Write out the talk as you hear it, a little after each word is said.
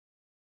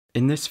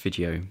In this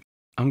video,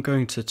 I'm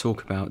going to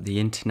talk about the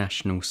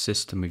International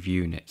System of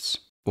Units,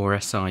 or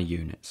SI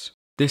units.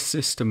 This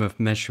system of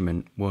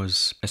measurement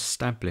was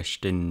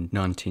established in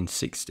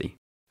 1960,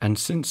 and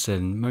since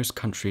then most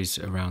countries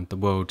around the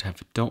world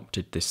have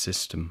adopted this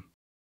system,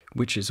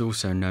 which is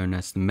also known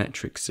as the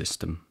metric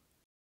system.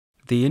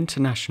 The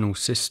International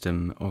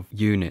System of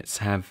Units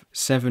have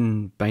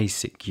 7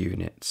 basic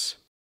units.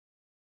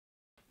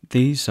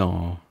 These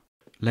are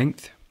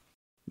length,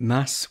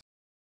 mass,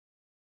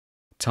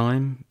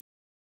 time,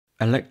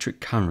 electric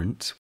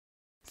current,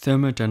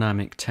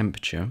 thermodynamic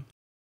temperature,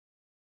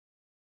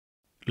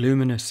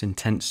 luminous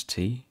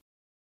intensity,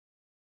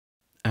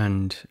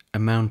 and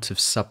amount of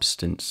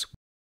substance.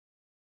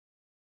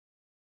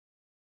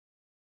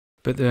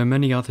 But there are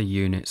many other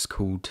units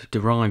called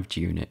derived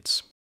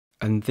units,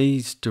 and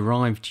these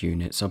derived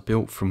units are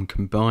built from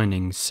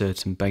combining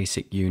certain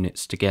basic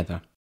units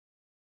together.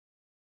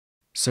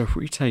 So if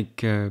we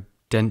take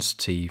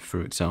density,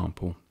 for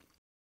example,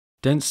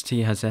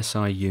 density has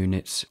SI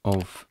units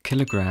of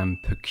kilogram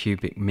per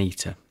cubic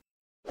meter,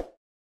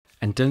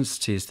 and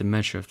density is the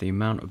measure of the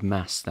amount of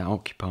mass that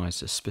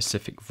occupies a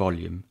specific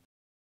volume.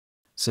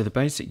 So the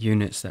basic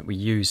units that we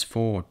use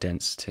for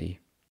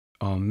density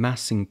are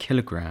mass in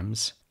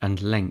kilograms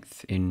and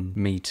length in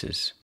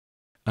meters.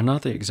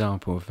 Another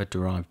example of a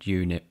derived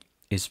unit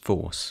is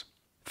force.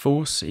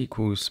 Force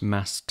equals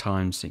mass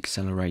times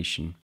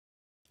acceleration,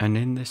 and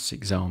in this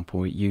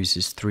example it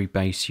uses 3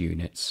 base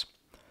units: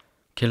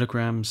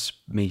 kilograms,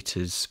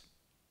 meters,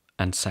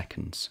 and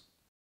seconds.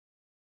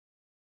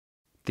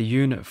 The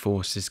unit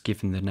force is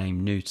given the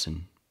name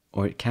Newton,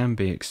 or it can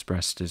be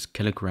expressed as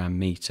kilogram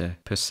meter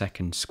per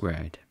second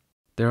squared.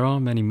 There are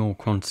many more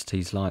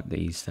quantities like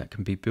these that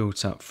can be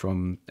built up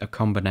from a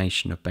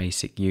combination of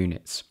basic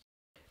units.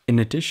 In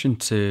addition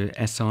to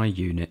SI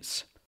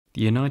units,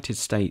 the United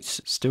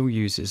States still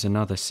uses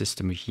another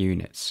system of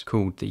units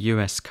called the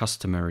US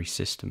customary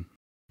system.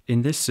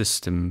 In this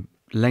system,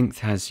 length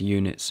has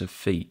units of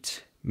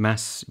feet,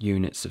 mass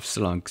units of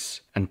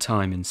slugs, and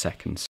time in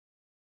seconds.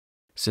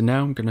 So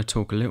now I'm going to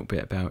talk a little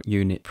bit about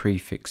unit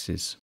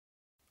prefixes.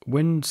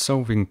 When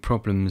solving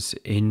problems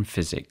in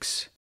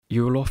physics,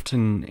 you will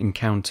often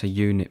encounter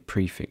unit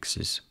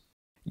prefixes.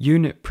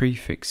 Unit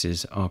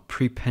prefixes are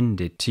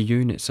prepended to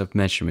units of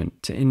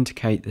measurement to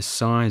indicate the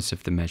size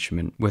of the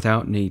measurement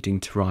without needing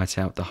to write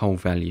out the whole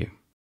value.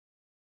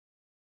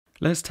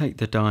 Let's take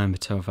the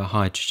diameter of a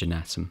hydrogen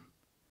atom,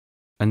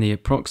 and the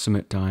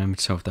approximate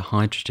diameter of the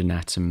hydrogen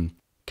atom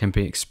can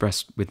be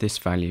expressed with this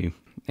value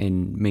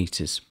in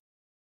meters.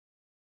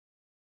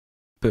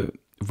 But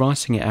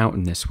writing it out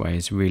in this way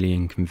is really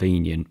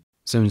inconvenient,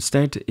 so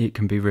instead it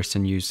can be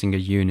written using a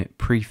unit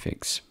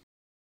prefix,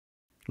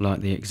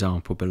 like the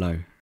example below.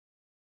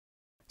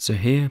 So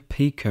here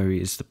pico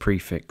is the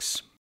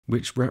prefix,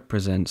 which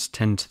represents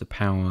 10 to the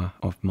power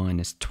of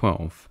minus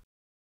 12.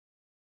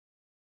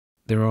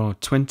 There are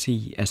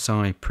 20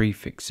 SI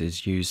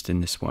prefixes used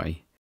in this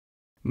way.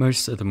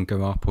 Most of them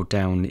go up or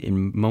down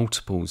in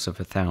multiples of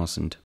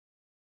 1,000.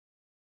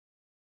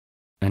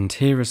 And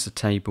here is a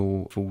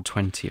table of all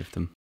 20 of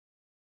them.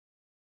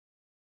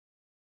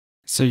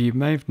 So you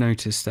may have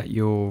noticed that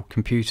your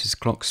computer's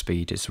clock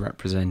speed is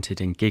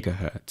represented in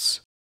gigahertz,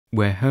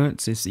 where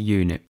hertz is the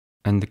unit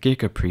and the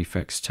giga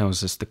prefix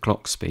tells us the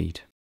clock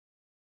speed.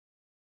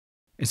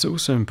 It's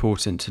also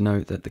important to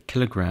note that the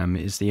kilogram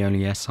is the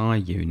only SI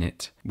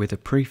unit with a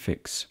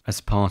prefix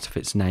as part of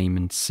its name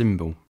and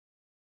symbol.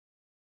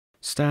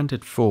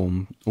 Standard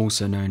form,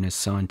 also known as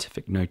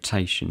scientific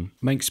notation,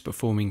 makes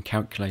performing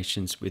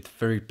calculations with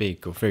very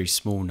big or very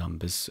small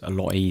numbers a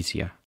lot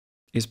easier.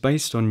 It's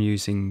based on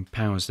using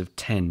powers of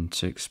 10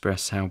 to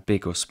express how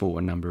big or small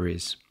a number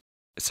is.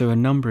 So a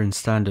number in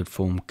standard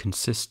form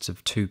consists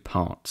of 2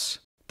 parts.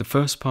 The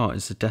first part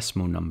is a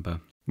decimal number,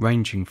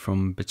 ranging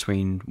from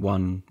between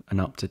 1 and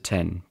up to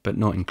 10, but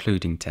not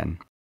including 10.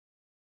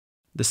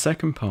 The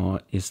second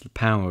part is the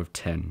power of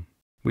 10,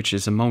 which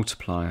is a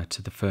multiplier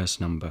to the first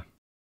number.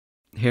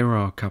 Here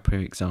are a couple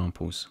of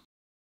examples.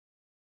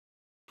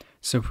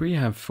 So if we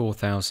have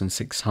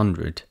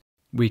 4,600,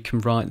 we can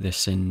write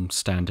this in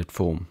standard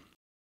form.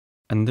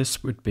 And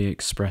this would be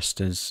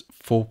expressed as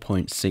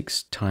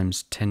 4.6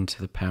 times 10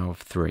 to the power of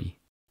 3.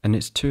 And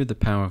it's to the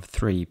power of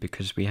 3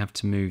 because we have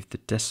to move the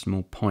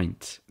decimal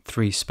point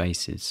 3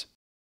 spaces.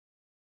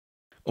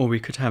 Or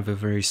we could have a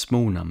very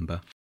small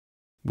number,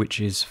 which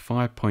is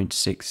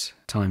 5.6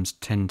 times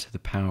 10 to the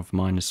power of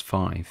minus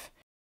 5.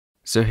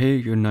 So here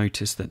you'll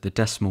notice that the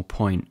decimal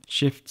point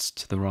shifts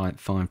to the right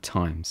 5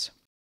 times.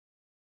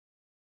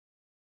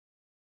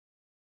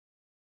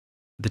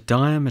 The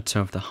diameter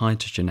of the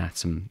hydrogen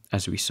atom,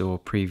 as we saw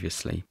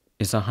previously,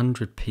 is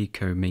 100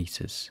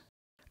 picometers,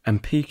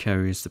 and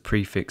pico is the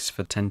prefix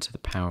for 10 to the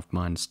power of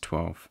minus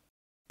 12.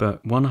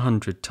 But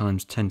 100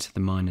 times 10 to the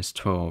minus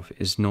 12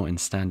 is not in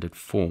standard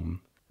form,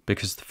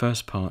 because the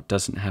first part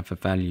doesn't have a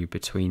value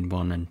between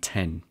 1 and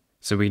 10,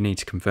 so we need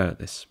to convert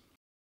this.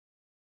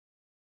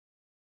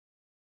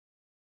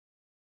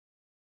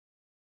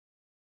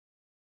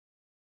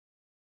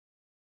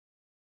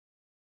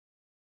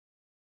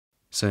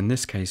 So in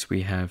this case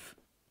we have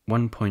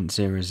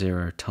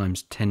 1.00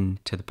 times 10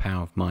 to the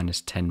power of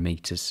minus 10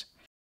 meters.